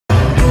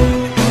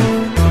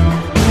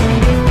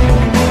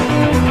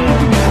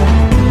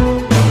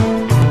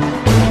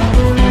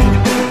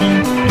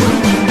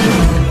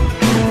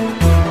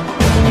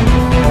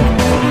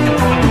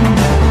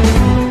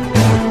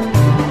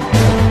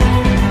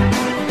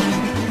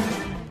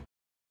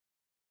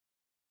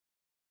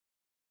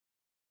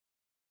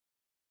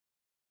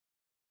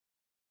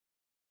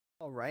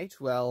Alright,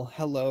 well,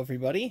 hello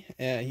everybody.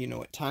 You know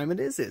what time it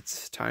is.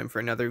 It's time for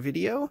another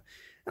video.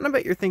 And I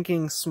bet you're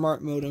thinking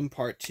Smart Modem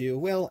Part 2.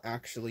 Well,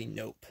 actually,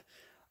 nope.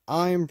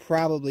 I'm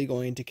probably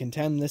going to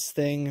contend this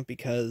thing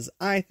because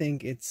I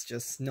think it's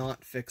just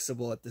not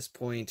fixable at this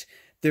point.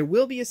 There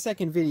will be a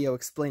second video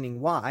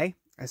explaining why.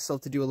 I still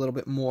have to do a little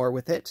bit more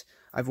with it.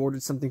 I've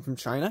ordered something from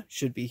China.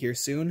 Should be here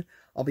soon.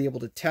 I'll be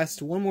able to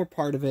test one more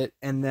part of it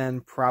and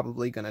then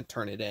probably gonna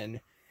turn it in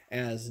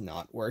as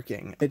not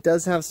working. It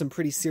does have some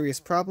pretty serious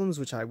problems,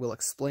 which I will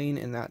explain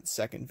in that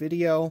second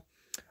video.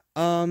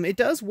 It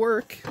does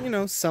work,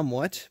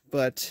 somewhat,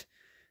 but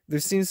there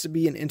seems to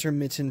be an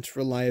intermittent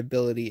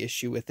reliability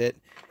issue with it,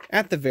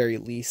 at the very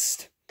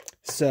least.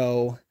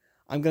 So,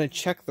 I'm going to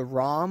check the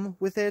ROM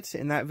with it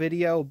in that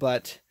video,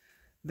 but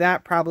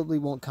that probably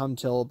won't come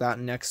till about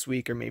next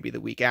week or maybe the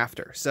week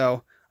after.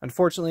 So,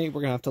 unfortunately, we're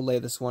going to have to lay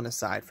this one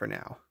aside for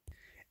now.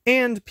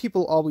 And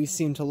people always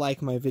seem to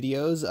like my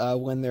videos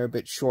when they're a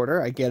bit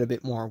shorter. I get a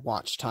bit more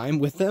watch time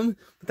with them,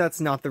 but that's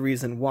not the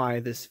reason why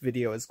this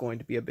video is going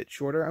to be a bit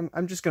shorter.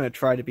 I'm just going to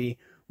try to be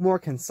more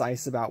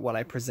concise about what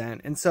I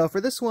present. And so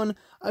for this one,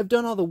 I've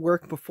done all the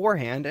work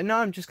beforehand, and now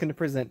I'm just going to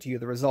present to you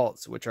the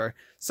results, which are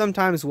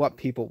sometimes what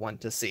people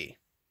want to see.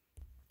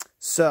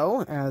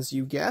 So, as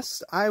you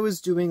guessed, I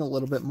was doing a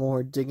little bit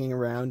more digging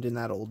around in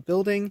that old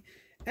building,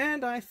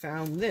 and I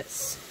found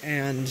this.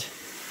 And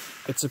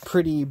it's a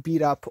pretty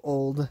beat-up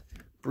old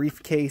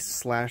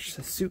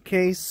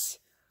briefcase/suitcase,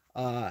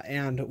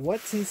 and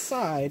what's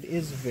inside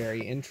is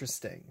very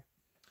interesting.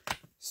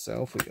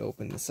 So if we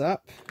open this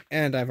up,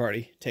 and I've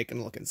already taken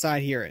a look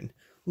inside here and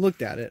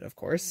looked at it, of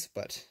course,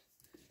 but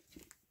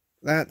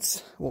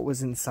that's what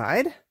was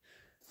inside.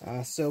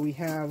 So we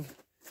have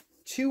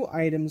two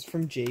items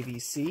from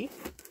JVC.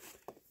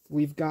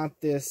 We've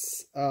got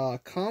this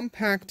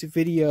compact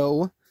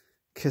video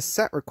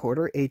cassette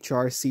recorder,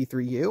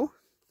 HR-C3U.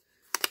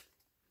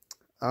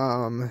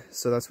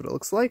 So that's what it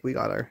looks like. We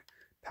got our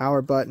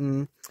power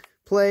button,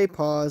 play,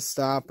 pause,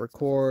 stop,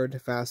 record,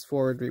 fast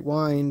forward,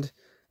 rewind,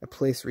 a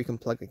place where you can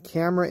plug a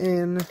camera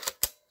in.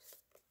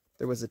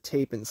 There was a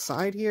tape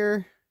inside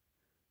here,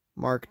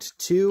 marked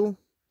 2.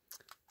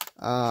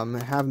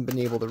 I haven't been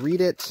able to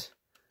read it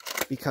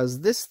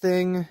because this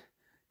thing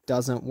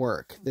doesn't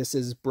work. This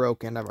is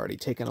broken. I've already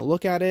taken a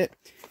look at it,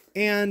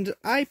 and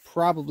I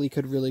probably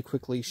could really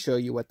quickly show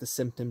you what the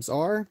symptoms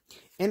are,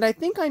 and I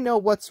think I know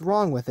what's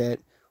wrong with it.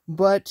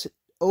 But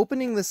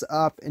opening this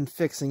up and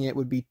fixing it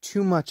would be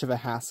too much of a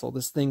hassle.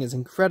 This thing is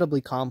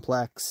incredibly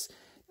complex.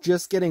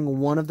 Just getting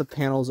one of the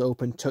panels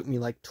open took me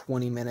like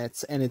 20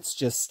 minutes, and it's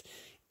just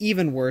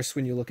even worse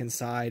when you look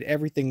inside.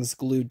 Everything's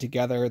glued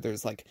together.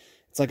 There's like,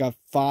 it's like a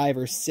 5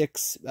 or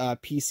 6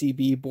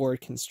 PCB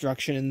board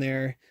construction in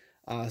there.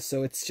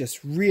 So it's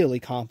just really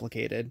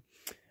complicated.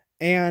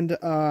 And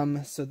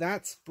so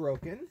that's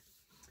broken.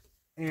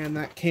 And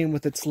that came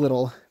with its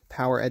little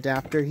power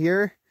adapter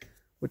here,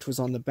 which was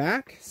on the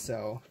back.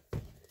 So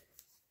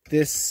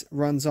this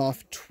runs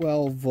off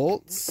 12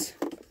 volts.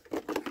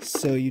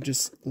 So you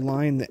just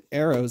line the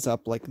arrows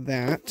up like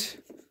that.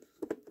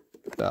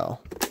 So,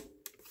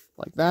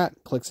 like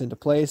that, clicks into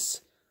place,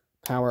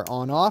 power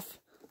on off.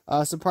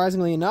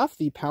 Surprisingly enough,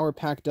 the power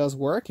pack does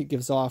work. It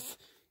gives off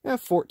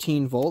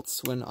 14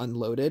 volts when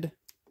unloaded.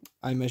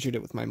 I measured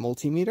it with my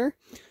multimeter.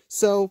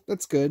 So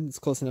that's good, it's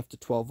close enough to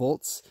 12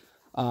 volts.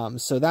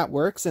 So that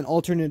works, and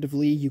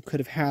alternatively, you could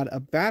have had a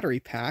battery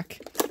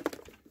pack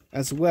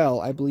as well.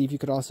 I believe you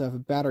could also have a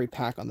battery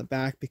pack on the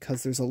back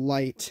because there's a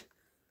light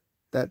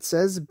that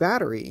says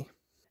battery,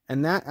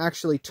 and that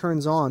actually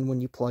turns on when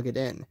you plug it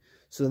in.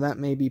 So that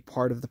may be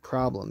part of the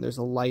problem. There's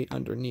a light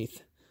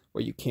underneath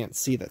where you can't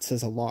see that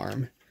says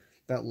alarm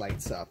that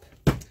lights up.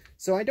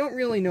 So I don't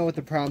really know what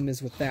the problem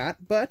is with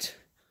that, but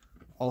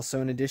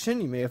also in addition,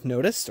 you may have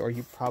noticed, or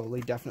you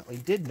probably definitely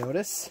did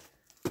notice,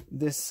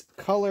 this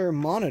color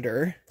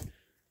monitor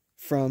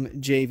from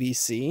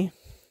JVC,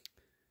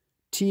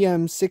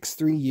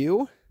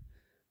 TM-63U.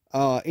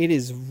 It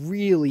is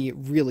really,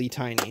 really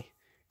tiny.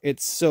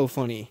 It's so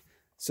funny.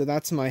 So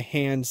that's my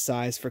hand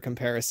size for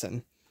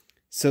comparison.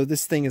 So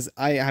this thing is,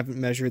 I haven't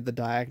measured the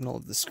diagonal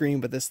of the screen,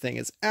 but this thing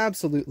is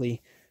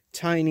absolutely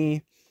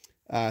tiny.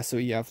 So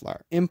you have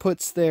our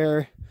inputs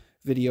there,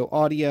 video,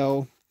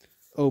 audio,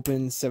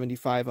 open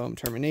 75 ohm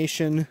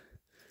termination.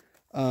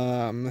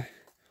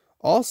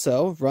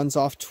 Also runs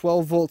off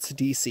 12 volts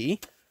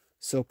DC,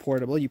 so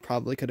portable. You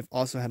probably could have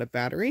also had a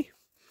battery.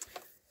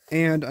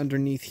 And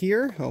underneath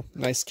here, oh,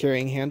 nice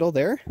carrying handle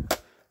there,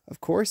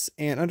 of course.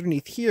 And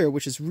underneath here,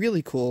 which is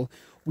really cool,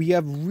 we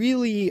have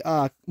really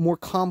more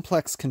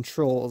complex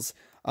controls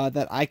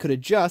that I could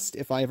adjust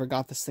if I ever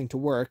got this thing to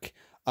work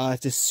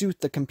to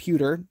suit the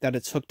computer that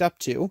it's hooked up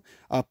to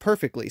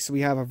perfectly. So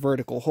we have a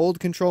vertical hold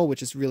control,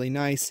 which is really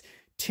nice.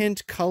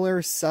 Tint,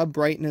 color,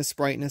 sub-brightness,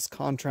 brightness,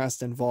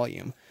 contrast, and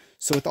volume.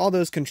 So with all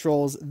those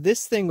controls,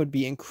 this thing would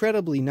be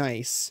incredibly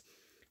nice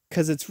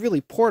because it's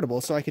really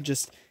portable. So I could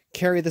just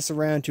carry this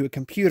around to a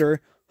computer,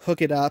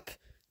 hook it up,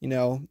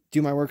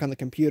 do my work on the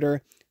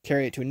computer,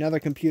 carry it to another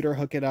computer,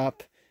 hook it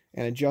up,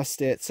 and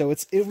adjust it. So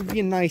it would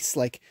be a nice,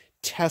 like,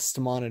 test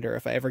monitor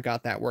if I ever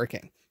got that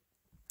working.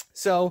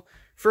 So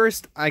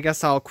first, I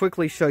guess I'll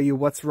quickly show you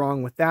what's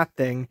wrong with that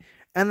thing,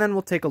 and then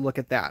we'll take a look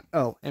at that.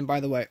 Oh, and by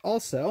the way,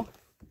 also,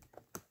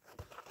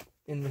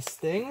 in this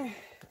thing,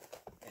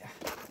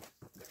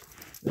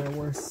 there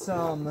were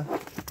some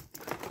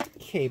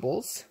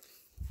cables.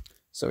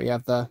 So we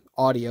have the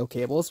audio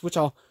cables, which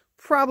I'll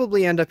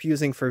probably end up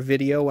using for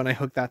video when I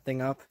hook that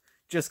thing up,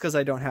 just because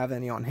I don't have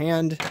any on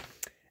hand.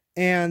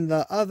 And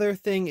the other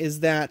thing is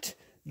that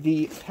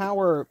the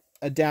power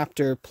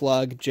adapter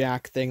plug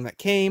jack thing that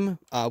came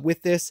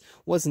with this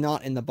was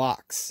not in the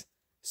box.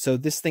 So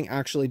this thing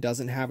actually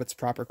doesn't have its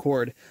proper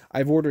cord.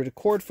 I've ordered a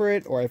cord for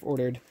it, or I've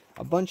ordered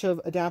a bunch of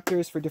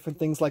adapters for different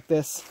things like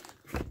this,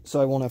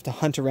 so I won't have to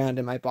hunt around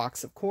in my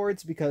box of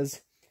cords,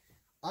 because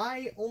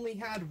I only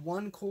had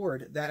one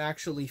cord that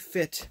actually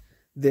fit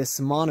this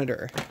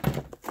monitor.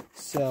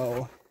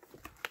 So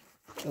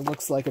it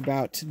looks like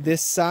about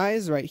this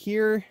size right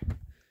here.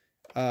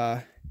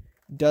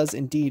 Does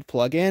indeed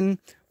plug in,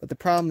 but the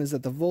problem is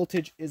that the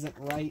voltage isn't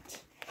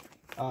right.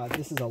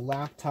 This is a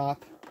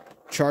laptop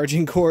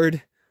charging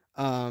cord,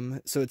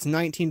 so it's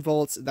 19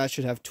 volts. That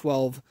should have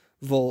 12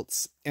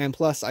 volts, and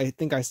plus I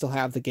think I still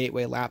have the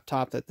gateway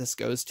laptop that this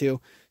goes to,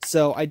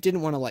 so I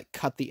didn't want to like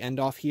cut the end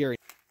off here,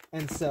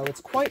 and so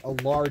it's quite a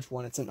large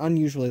one. It's an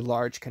unusually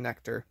large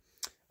connector.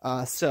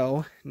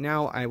 So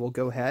now I will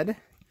go ahead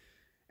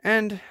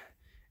and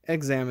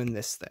examine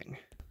this thing.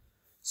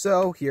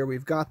 So here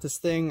we've got this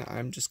thing.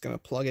 I'm just going to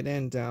plug it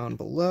in down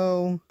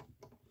below.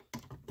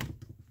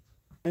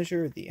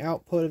 Measure the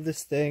output of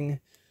this thing.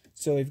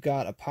 So we've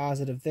got a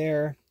positive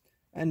there,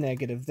 a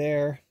negative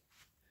there.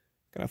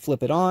 Going to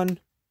flip it on.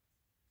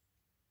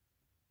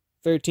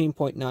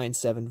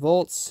 13.97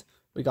 volts.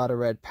 We got a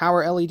red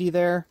power LED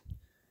there.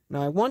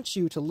 Now I want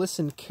you to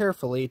listen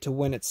carefully to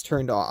when it's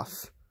turned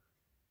off.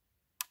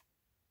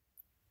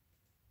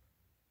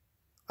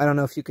 I don't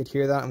know if you could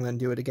hear that. I'm going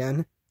to do it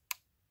again.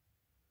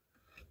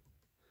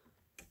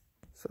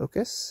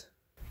 Focus.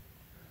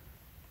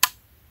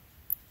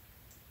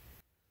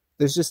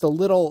 There's just a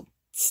little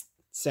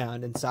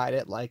sound inside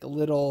it, like a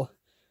little,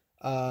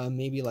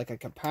 maybe like a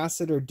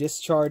capacitor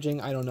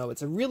discharging. I don't know.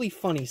 It's a really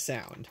funny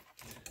sound.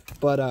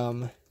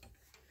 But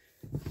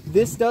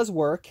this does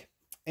work,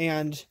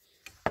 and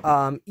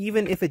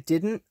even if it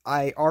didn't,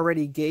 I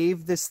already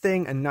gave this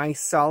thing a nice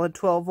solid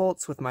 12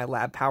 volts with my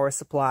lab power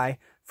supply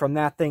from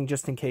that thing,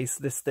 just in case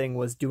this thing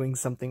was doing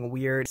something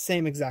weird.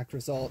 Same exact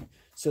result.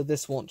 So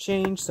this won't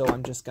change, so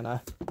I'm just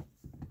gonna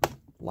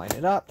line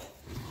it up,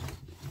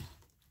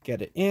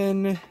 get it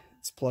in,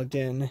 it's plugged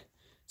in.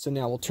 So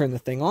now we'll turn the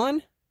thing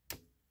on,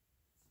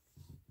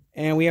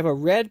 and we have a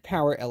red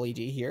power LED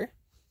here.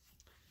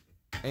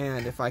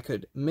 And if I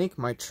could make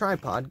my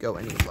tripod go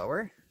any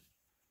lower,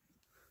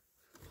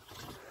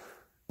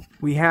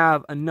 we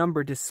have a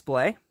number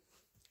display,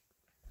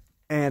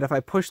 and if I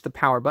push the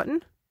power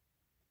button,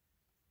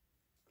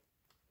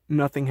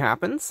 nothing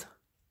happens,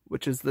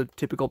 which is the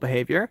typical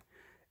behavior.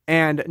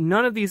 And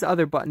none of these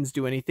other buttons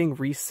do anything.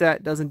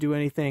 Reset doesn't do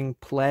anything.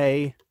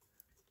 Play,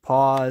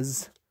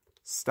 pause,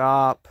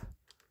 stop,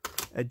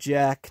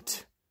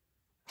 eject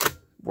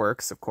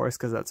works, of course,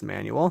 because that's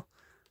manual.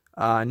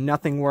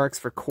 Nothing works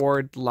for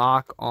cord,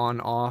 lock,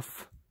 on,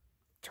 off.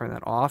 Turn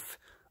that off.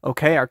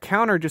 Okay, our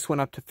counter just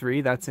went up to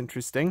 3. That's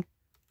interesting.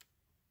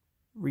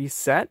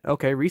 Reset.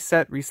 Okay,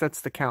 reset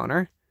resets the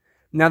counter.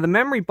 Now the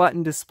memory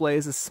button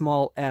displays a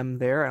small M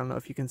there. I don't know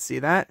if you can see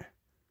that.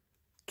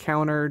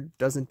 Counter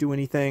doesn't do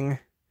anything.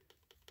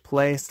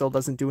 Play still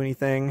doesn't do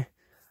anything.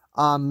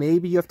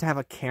 Maybe you have to have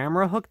a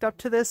camera hooked up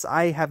to this.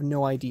 I have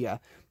no idea.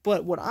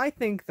 But what I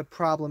think the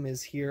problem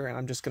is here, and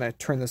I'm just going to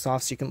turn this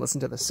off so you can listen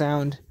to the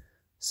sound.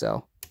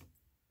 So,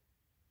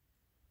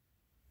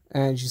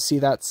 and you see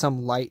that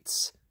some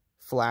lights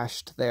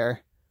flashed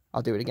there.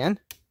 I'll do it again.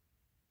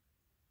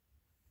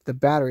 The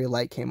battery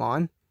light came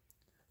on,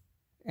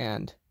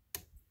 and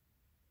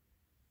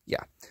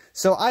yeah.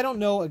 So I don't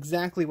know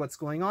exactly what's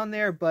going on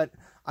there, but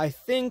I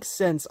think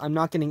since I'm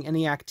not getting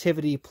any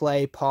activity,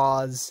 play,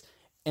 pause,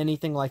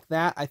 anything like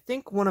that, I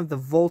think one of the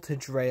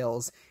voltage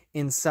rails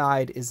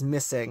inside is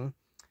missing.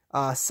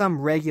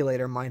 Some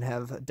regulator might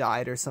have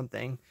died or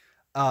something,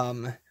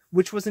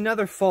 which was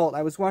another fault.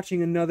 I was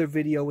watching another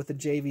video with a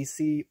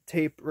JVC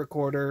tape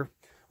recorder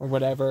or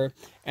whatever,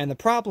 and the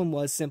problem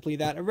was simply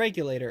that a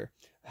regulator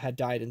had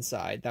died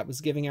inside. That was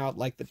giving out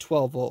like the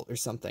 12 volt or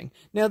something.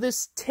 Now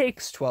this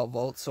takes 12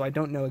 volts, so I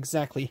don't know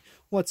exactly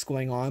what's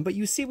going on, but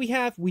you see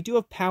we do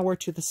have power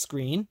to the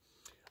screen.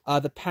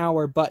 The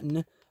power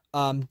button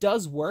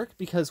does work,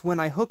 because when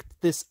I hooked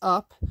this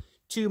up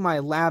to my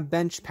lab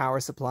bench power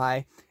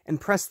supply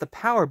and pressed the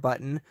power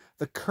button,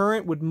 the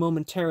current would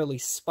momentarily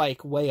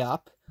spike way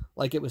up,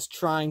 like it was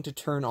trying to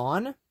turn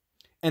on,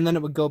 and then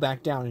it would go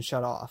back down and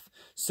shut off.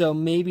 So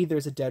maybe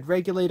there's a dead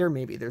regulator,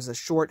 maybe there's a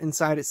short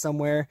inside it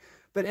somewhere.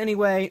 But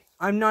anyway,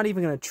 I'm not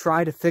even going to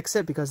try to fix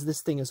it because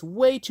this thing is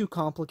way too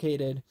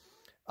complicated.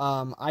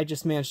 I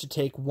just managed to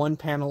take one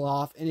panel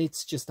off, and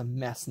it's just a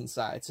mess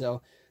inside.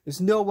 So There's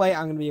no way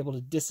I'm going to be able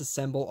to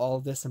disassemble all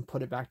of this and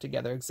put it back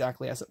together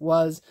exactly as it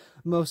was.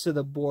 Most of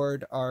the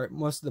boards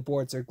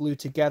are glued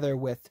together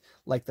with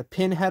like the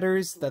pin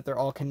headers that they're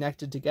all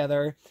connected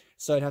together.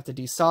 So I'd have to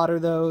desolder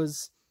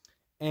those,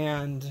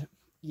 and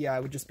yeah,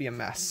 it would just be a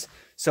mess.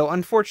 So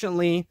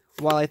unfortunately,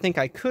 while I think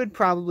I could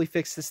probably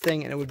fix this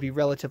thing and it would be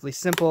relatively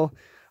simple,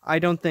 I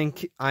don't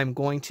think I'm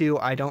going to.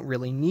 I don't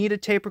really need a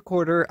tape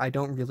recorder. I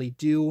don't really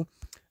do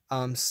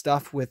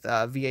stuff with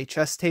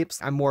VHS tapes.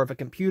 I'm more of a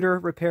computer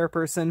repair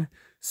person,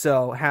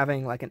 so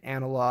having like an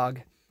analog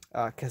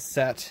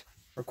cassette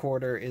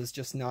recorder is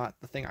just not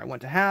the thing I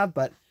want to have,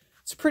 but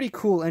it's pretty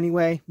cool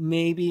anyway.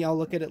 Maybe I'll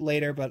look at it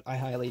later, but I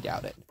highly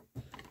doubt it.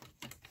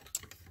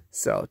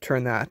 So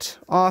turn that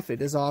off.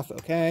 It is off,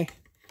 okay.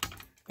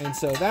 And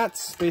so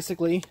that's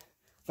basically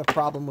the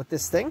problem with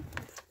this thing,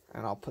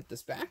 and I'll put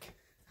this back.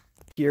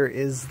 Here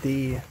is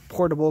the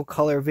portable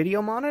color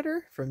video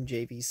monitor from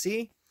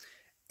JVC.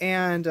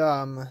 And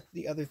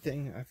the other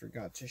thing I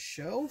forgot to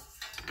show,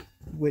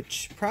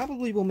 which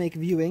probably will make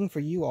viewing for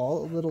you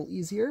all a little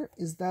easier,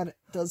 is that it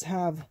does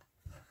have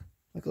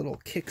like a little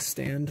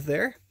kickstand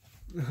there.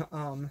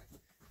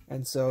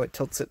 And so it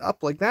tilts it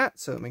up like that,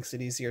 so it makes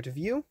it easier to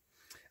view.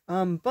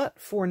 But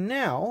for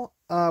now,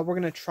 we're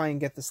going to try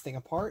and get this thing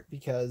apart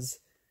because,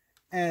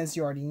 as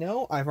you already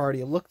know, I've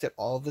already looked at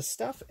all of this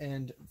stuff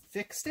and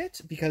fixed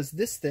it because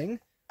this thing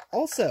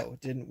also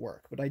didn't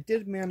work, but I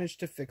did manage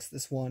to fix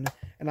this one,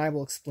 and I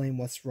will explain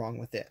what's wrong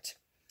with it.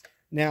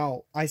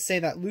 Now, I say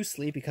that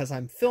loosely because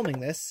I'm filming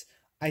this.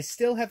 I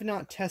still have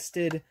not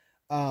tested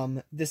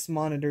this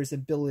monitor's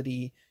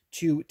ability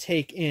to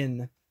take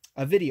in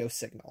a video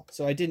signal,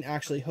 so I didn't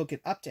actually hook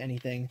it up to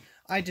anything.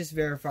 I just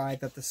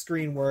verified that the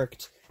screen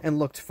worked and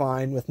looked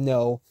fine with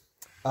no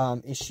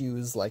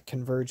issues like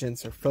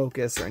convergence or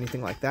focus or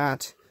anything like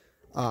that,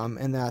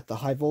 and that the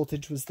high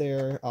voltage was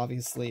there,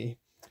 obviously,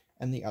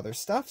 and the other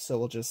stuff. So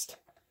we'll just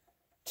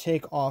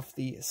take off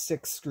the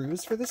 6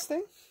 screws for this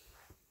thing.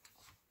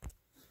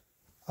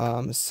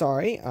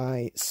 Sorry,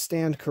 I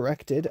stand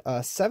corrected.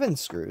 7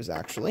 screws,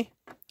 actually,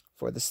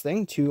 for this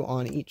thing. 2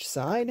 on each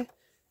side,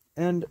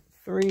 and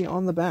 3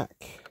 on the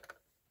back.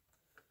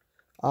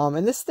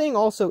 And this thing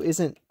also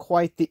isn't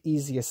quite the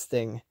easiest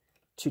thing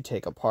to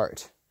take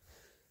apart.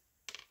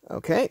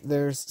 Okay,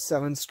 there's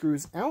 7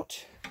 screws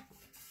out.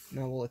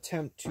 Now we'll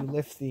attempt to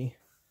lift the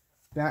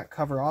back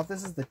cover off.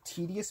 This is the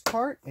tedious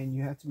part, and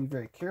you have to be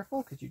very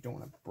careful because you don't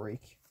want to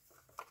break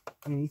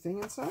anything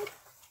inside.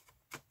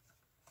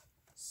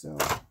 So,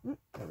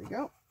 there we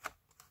go.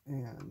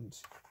 And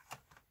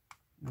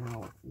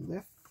now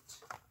lift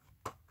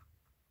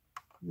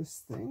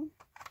this thing.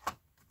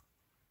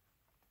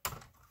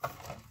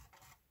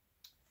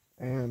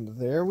 And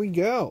there we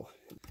go.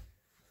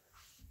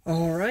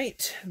 All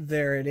right,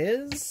 there it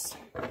is.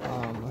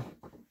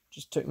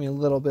 Just took me a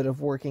little bit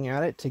of working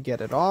at it to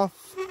get it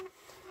off.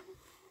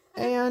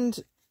 And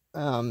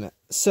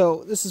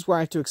so this is where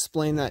I have to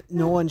explain that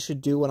no one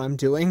should do what I'm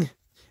doing.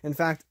 In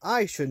fact,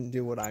 I shouldn't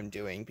do what I'm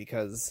doing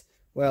because,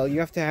 well, you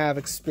have to have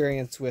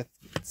experience with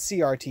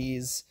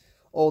CRTs,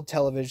 old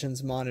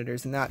televisions,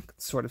 monitors, and that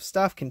sort of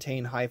stuff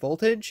contain high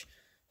voltage.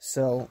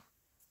 So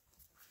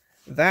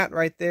that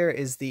right there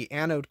is the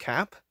anode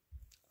cap.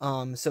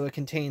 So it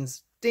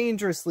contains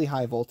dangerously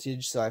high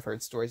voltage, so I've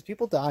heard stories of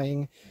people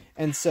dying,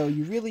 and so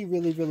you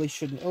really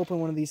shouldn't open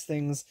one of these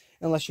things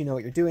unless you know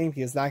what you're doing,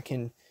 because that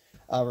can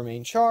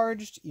remain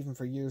charged even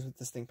for years with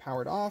this thing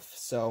powered off.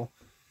 So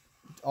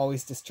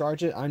always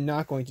discharge it. I'm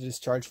not going to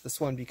discharge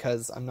this one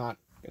because I'm not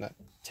gonna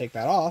take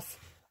that off.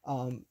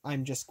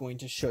 I'm just going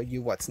to show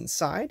you what's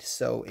inside,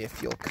 so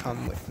if you'll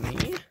come with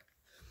me.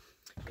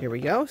 Here we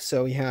go.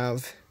 So we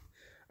have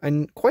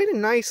quite a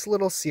nice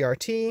little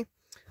CRT.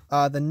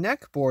 The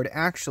neck board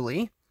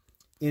actually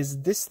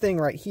is this thing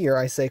right here.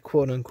 I say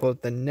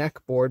quote-unquote the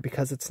neck board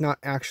because it's not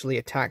actually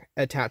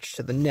attached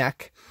to the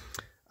neck.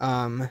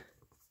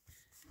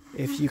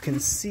 If you can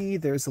see,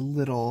 there's a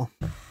little...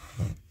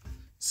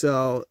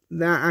 So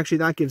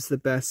that gives the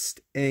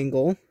best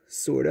angle,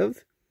 sort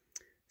of.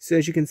 So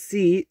as you can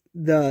see,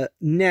 the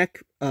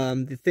neck,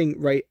 the thing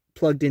right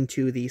plugged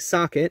into the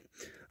socket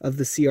of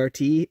the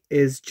CRT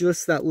is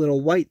just that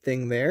little white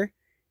thing there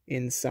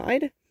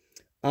inside.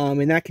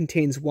 And that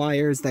contains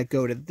wires that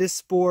go to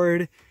this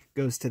board,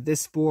 goes to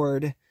this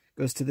board,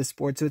 goes to this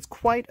board. So it's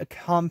quite a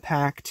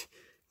compact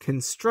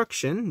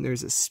construction.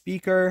 There's a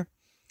speaker.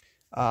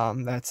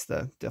 That's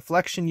the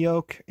deflection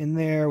yoke in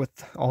there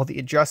with all the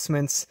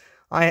adjustments.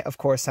 I, of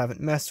course, haven't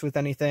messed with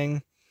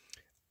anything.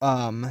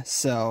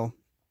 So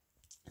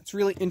it's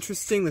really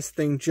interesting. This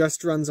thing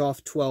just runs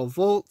off 12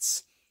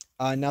 volts.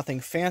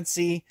 Nothing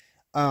fancy.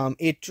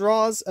 It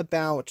draws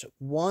about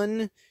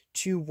 1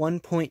 to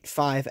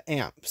 1.5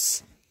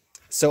 amps.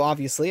 So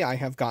obviously I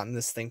have gotten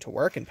this thing to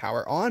work and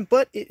power on,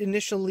 but it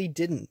initially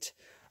didn't.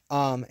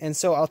 And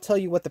so I'll tell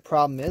you what the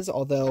problem is,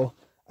 although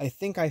I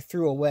think I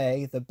threw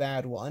away the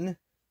bad one.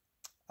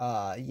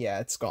 Yeah,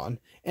 it's gone.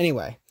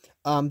 Anyway,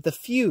 the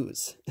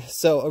fuse.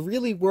 So a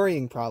really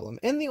worrying problem.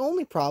 And the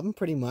only problem,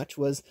 pretty much,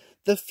 was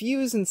the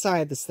fuse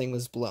inside this thing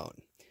was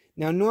blown.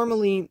 Now,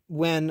 normally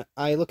when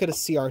I look at a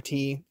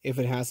CRT, if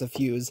it has a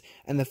fuse,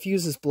 and the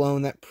fuse is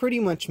blown, that pretty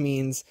much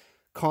means,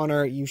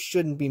 Connor, you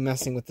shouldn't be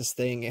messing with this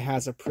thing. It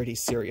has a pretty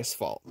serious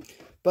fault.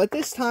 But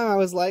this time I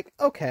was like,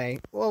 okay,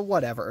 well,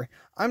 whatever.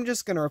 I'm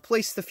just going to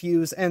replace the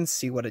fuse and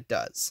see what it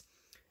does.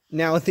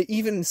 Now, the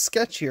even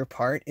sketchier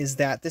part is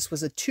that this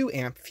was a 2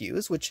 amp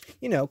fuse, which,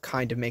 you know,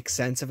 kind of makes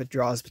sense if it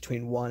draws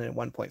between 1 and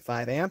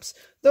 1.5 amps,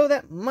 though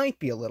that might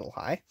be a little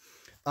high.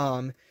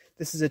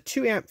 This is a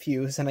 2 amp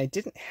fuse, and I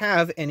didn't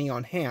have any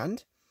on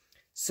hand,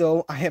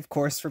 so I, of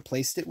course,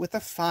 replaced it with a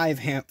 5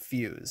 amp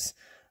fuse.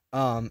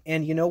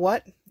 And you know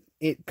what?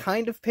 It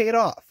kind of paid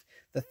off.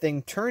 The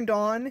thing turned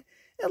on,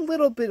 a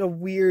little bit of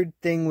weird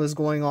thing was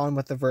going on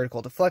with the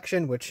vertical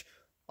deflection, which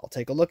I'll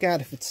take a look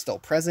at if it's still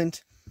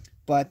present.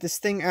 But this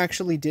thing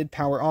actually did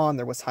power on.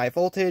 There was high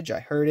voltage. I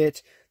heard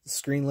it. The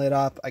screen lit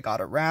up. I got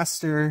a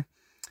raster.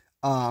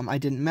 I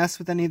didn't mess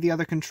with any of the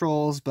other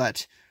controls,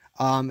 but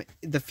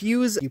the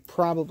fuse, you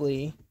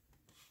probably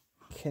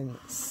can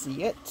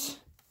see it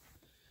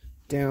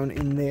down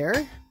in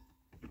there.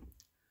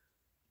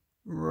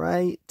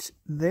 Right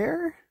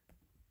there.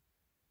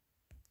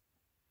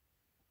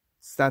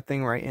 It's that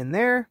thing right in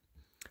there.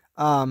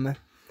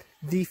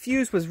 The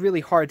fuse was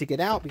really hard to get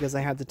out because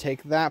I had to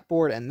take that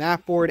board and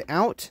that board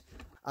out.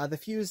 The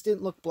fuse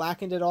didn't look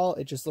blackened at all.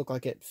 It just looked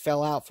like it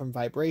fell out from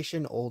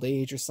vibration, old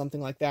age, or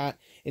something like that.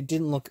 It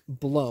didn't look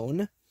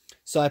blown.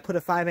 So I put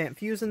a 5 amp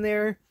fuse in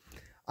there.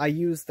 I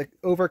used the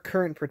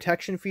overcurrent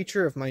protection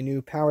feature of my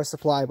new power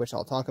supply, which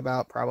I'll talk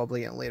about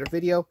probably in a later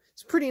video.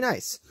 It's pretty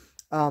nice.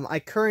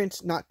 I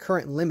not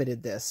current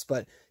limited this,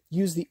 but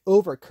used the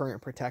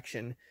overcurrent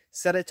protection.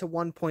 Set it to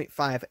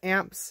 1.5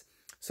 amps.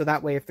 So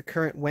that way, if the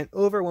current went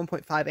over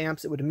 1.5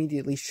 amps, it would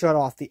immediately shut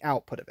off the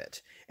output of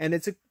it. And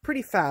it's a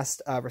pretty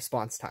fast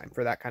response time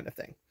for that kind of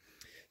thing.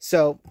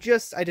 So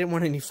I didn't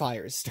want any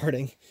fires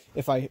starting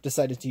if I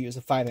decided to use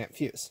a 5 amp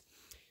fuse.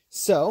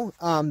 So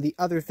the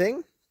other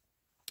thing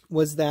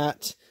was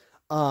that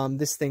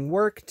this thing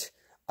worked.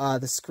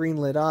 The screen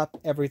lit up.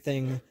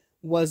 Everything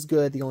was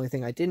good. The only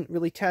thing I didn't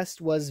really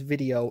test was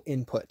video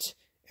input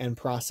and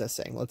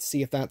processing. Let's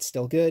see if that's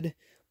still good.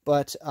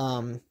 But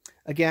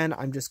again,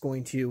 I'm just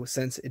going to,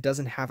 since it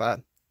doesn't have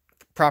a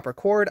proper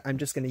cord, I'm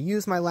just going to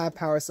use my lab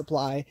power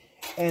supply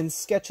and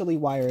sketchily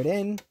wire it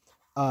in.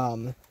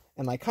 And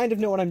I kind of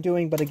know what I'm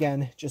doing, but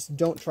again, just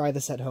don't try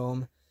this at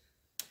home.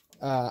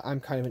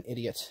 I'm kind of an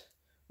idiot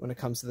when it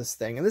comes to this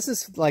thing. And this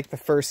is like the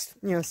first,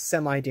 you know,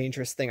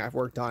 semi-dangerous thing I've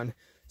worked on.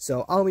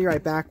 So I'll be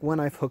right back when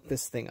I've hooked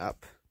this thing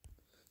up.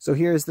 So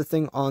here's the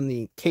thing on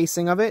the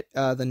casing of it.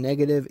 The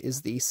negative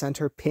is the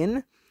center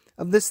pin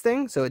of this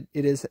thing, so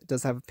it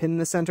does have a pin in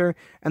the center,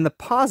 and the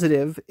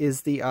positive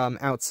is the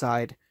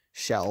outside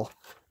shell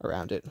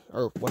around it,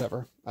 or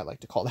whatever I like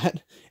to call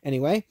that.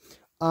 Anyway,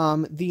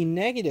 the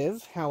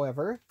negative,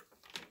 however,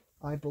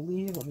 I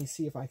believe, let me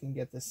see if I can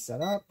get this set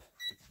up.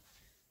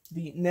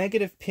 The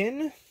negative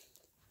pin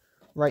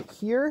right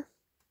here,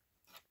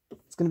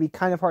 it's going to be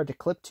kind of hard to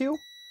clip to,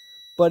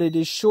 but it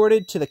is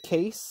shorted to the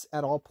case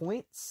at all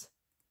points,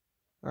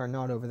 or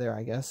not over there,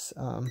 I guess,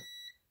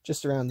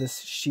 just around this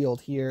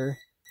shield here.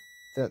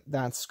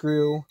 That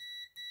screw,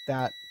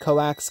 that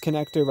coax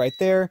connector right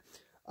there,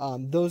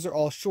 those are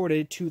all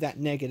shorted to that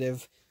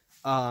negative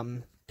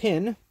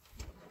pin,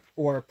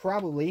 or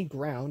probably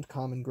ground,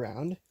 common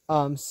ground.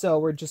 So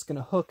we're just going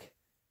to hook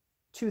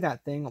to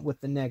that thing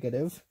with the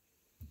negative,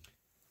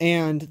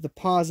 and the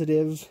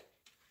positive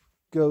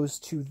goes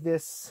to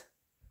this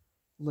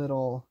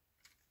little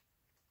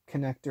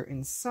connector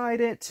inside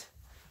it,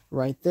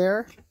 right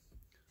there.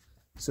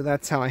 So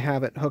that's how I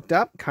have it hooked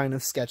up. Kind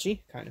of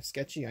sketchy,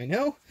 I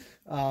know.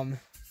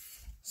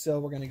 So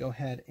we're going to go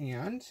ahead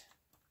and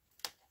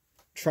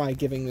try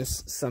giving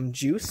this some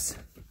juice.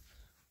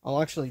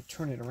 I'll actually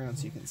turn it around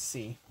so you can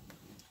see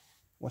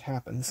what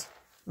happens.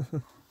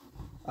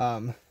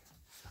 I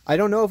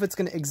don't know if it's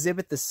going to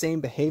exhibit the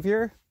same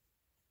behavior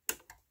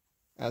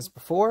as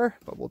before,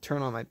 but we'll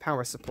turn on my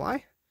power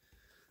supply.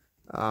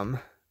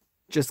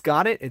 Just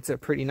got it. It's a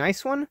pretty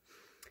nice one.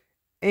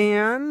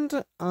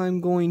 And I'm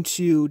going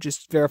to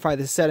just verify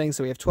the settings.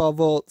 So we have 12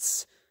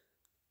 volts.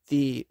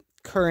 The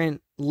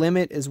current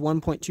limit is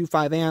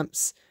 1.25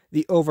 amps.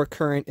 The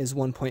overcurrent is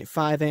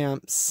 1.5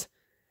 amps.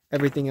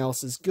 Everything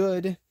else is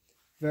good.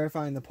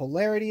 Verifying the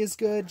polarity is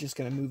good. Just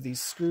going to move these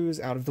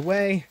screws out of the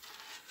way.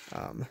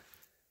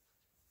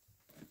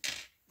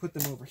 Put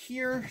them over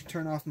here.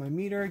 Turn off my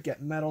meter.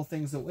 Get metal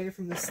things away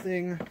from this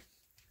thing.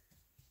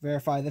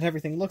 Verify that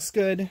everything looks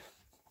good.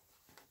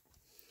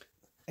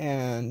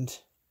 And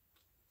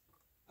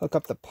hook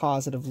up the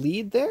positive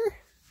lead there.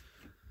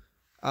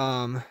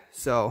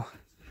 So,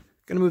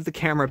 gonna move the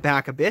camera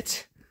back a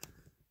bit.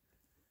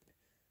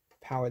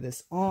 Power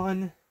this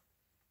on.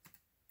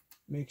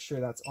 Make sure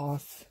that's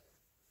off.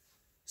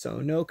 So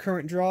no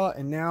current draw,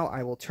 and now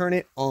I will turn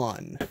it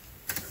on.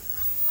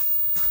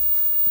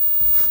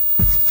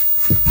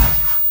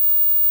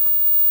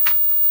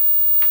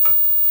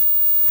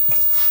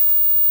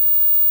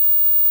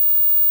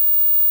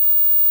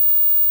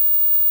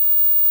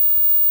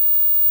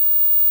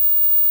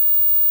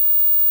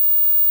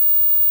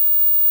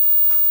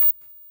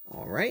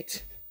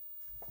 Alright.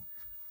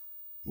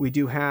 We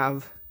do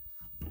have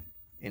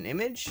an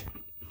image,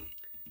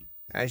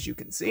 as you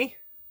can see.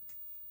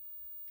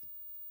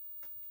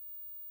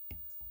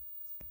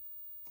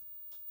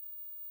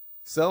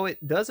 So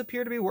it does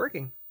appear to be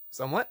working,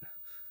 somewhat.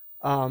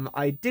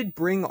 I did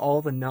bring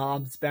all the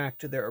knobs back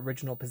to their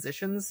original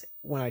positions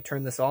when I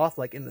turned this off,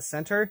 like in the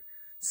center.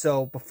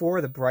 So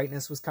before, the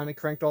brightness was kind of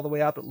cranked all the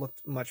way up. It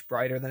looked much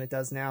brighter than it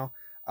does now.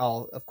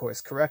 I'll, of course,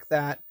 correct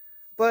that.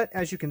 But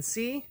as you can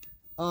see,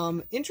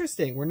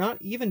 interesting. We're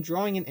not even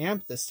drawing an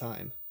amp this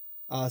time.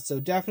 So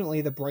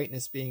definitely the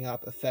brightness being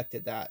up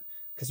affected that,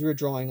 because we were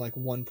drawing like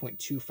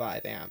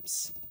 1.25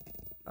 amps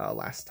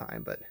last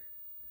time. But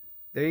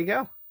there you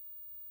go.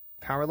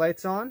 Power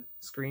light's on,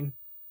 screen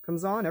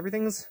comes on,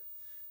 everything's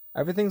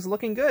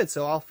looking good.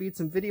 So I'll feed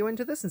some video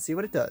into this and see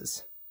what it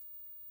does.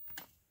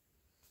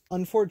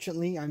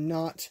 Unfortunately, I'm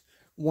not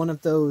one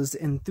of those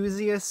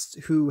enthusiasts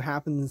who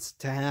happens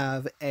to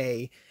have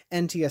a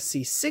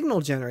NTSC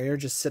signal generator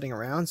just sitting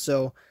around,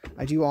 so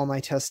I do all my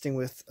testing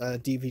with a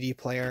DVD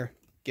player,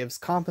 gives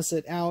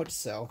composite out,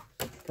 so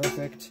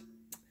perfect.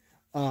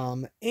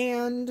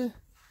 And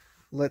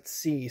let's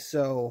see,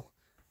 so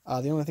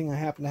the only thing I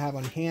happen to have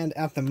on hand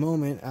at the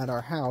moment at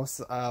our house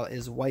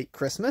is White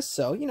Christmas,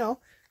 so, you know,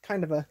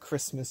 kind of a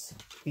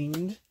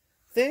Christmas-themed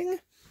thing.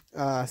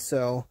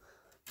 So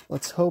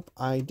let's hope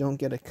I don't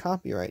get a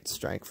copyright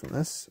strike from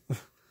this.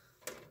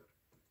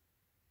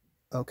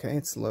 Okay,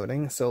 it's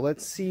loading, so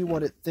let's see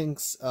what it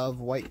thinks of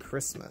White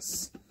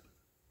Christmas.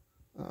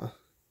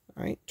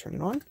 Alright, turn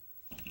it on.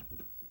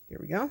 Here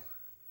we go.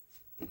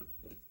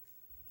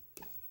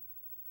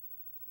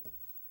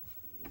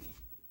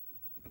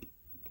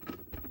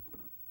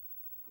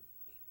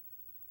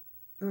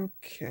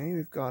 Okay,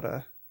 we've got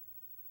a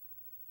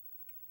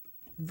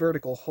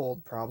vertical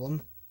hold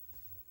problem.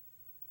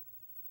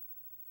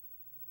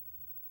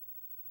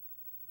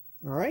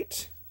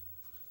 Alright.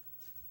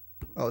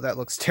 Oh, that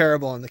looks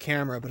terrible on the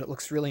camera, but it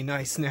looks really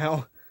nice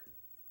now.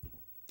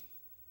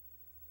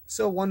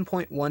 So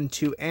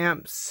 1.12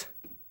 amps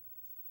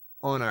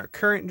on our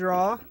current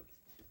draw.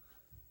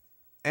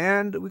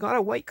 And we got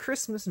a White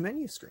Christmas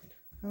menu screen.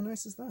 How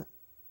nice is that?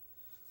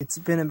 It's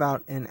been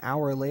about an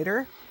hour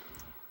later.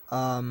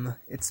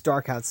 It's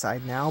dark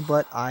outside now,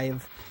 but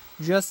I've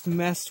just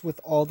messed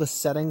with all the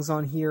settings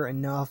on here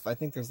enough. I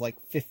think there's like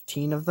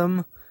 15 of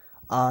them,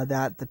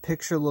 that the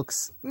picture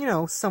looks, you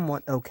know,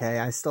 somewhat okay.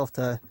 I still have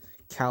to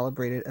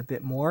calibrate it a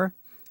bit more,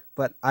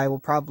 but I will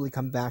probably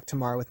come back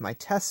tomorrow with my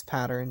test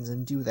patterns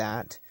and do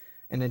that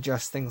and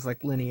adjust things like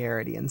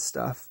linearity and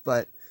stuff.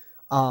 But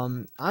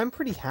I'm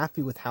pretty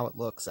happy with how it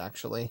looks,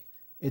 actually.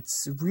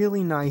 It's a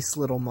really nice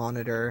little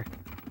monitor.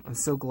 I'm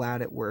so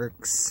glad it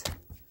works.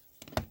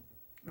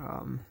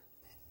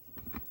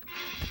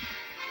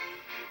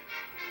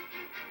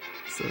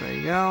 So there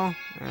you go,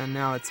 and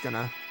now it's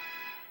gonna,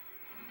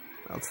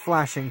 well, it's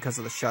flashing because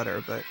of the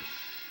shutter, but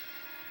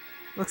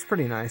looks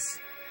pretty nice.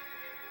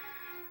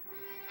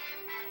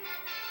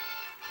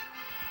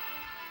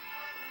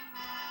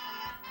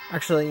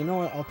 Actually, you know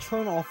what, I'll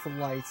turn off the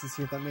lights and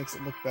see if that makes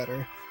it look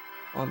better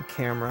on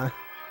camera.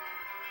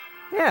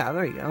 Yeah,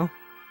 there you go.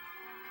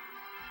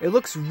 It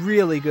looks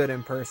really good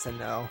in person,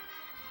 though.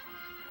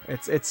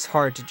 It's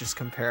hard to just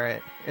compare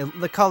it.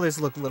 The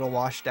colors look a little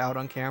washed out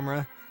on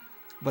camera,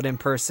 but in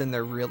person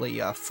they're really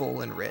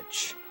full and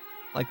rich.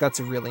 Like, that's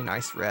a really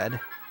nice red.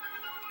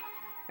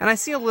 And I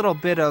see a little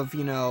bit of,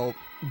 you know,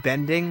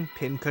 bending,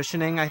 pin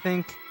cushioning, I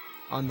think,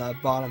 on the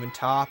bottom and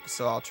top,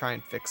 so I'll try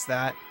and fix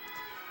that.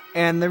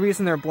 And the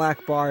reason they're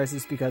black bars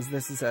is because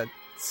this is a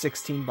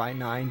 16:9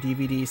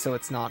 DVD, so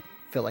it's not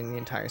filling the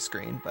entire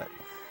screen, but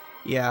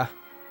yeah,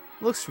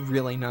 looks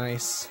really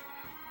nice.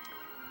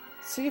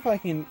 See if I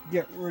can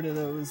get rid of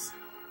those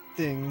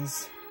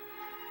things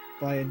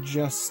by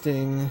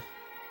adjusting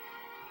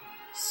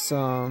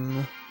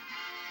some,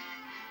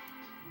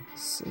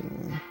 let's see.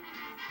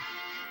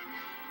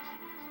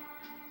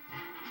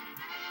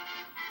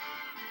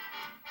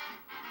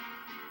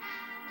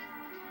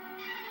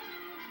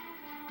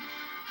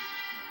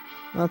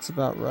 That's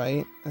about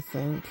right, I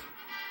think.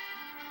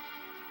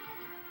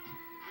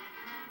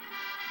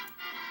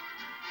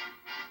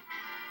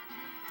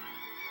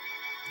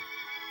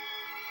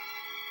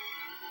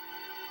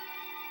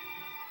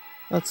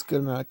 That's a good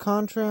amount of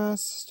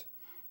contrast.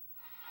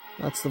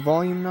 That's the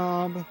volume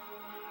knob.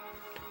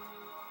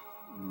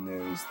 And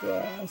there's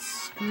the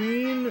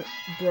screen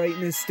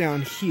brightness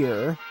down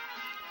here.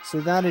 So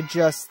that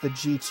adjusts the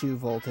G2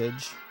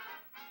 voltage.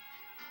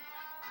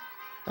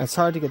 It's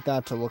hard to get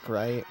that to look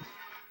right.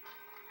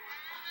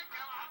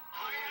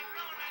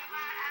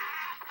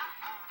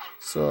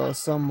 So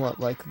somewhat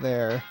like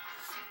there.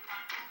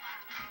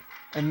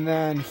 And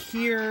then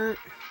here,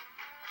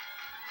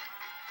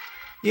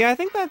 yeah, I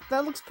think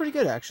that looks pretty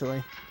good,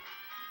 actually.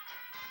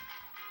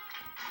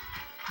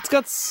 It's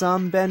got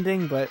some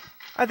bending, but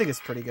I think it's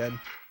pretty good.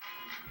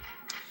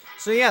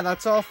 So yeah,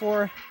 that's all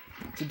for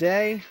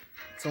today.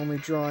 It's only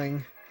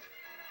drawing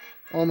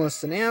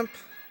almost an amp.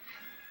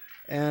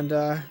 And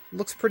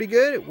looks pretty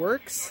good. It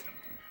works,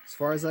 as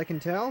far as I can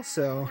tell.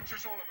 So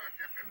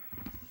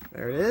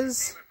There it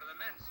is.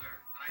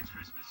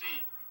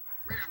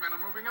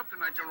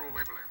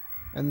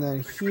 And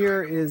then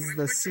here is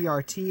the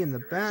CRT in the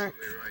back.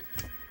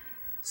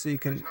 So you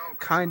can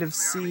kind of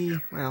see,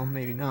 well,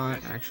 maybe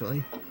not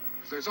actually.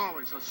 There's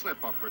always a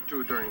slip up or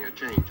two during a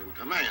change in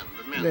command.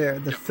 There,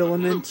 the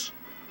filament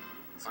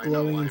is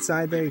glowing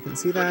inside there. You can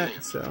see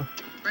that. So,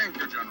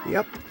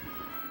 yep,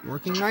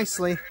 working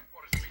nicely.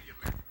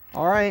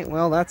 Alright,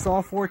 well, that's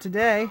all for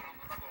today.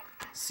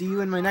 See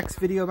you in my next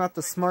video about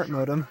the smart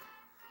modem.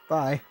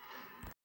 Bye.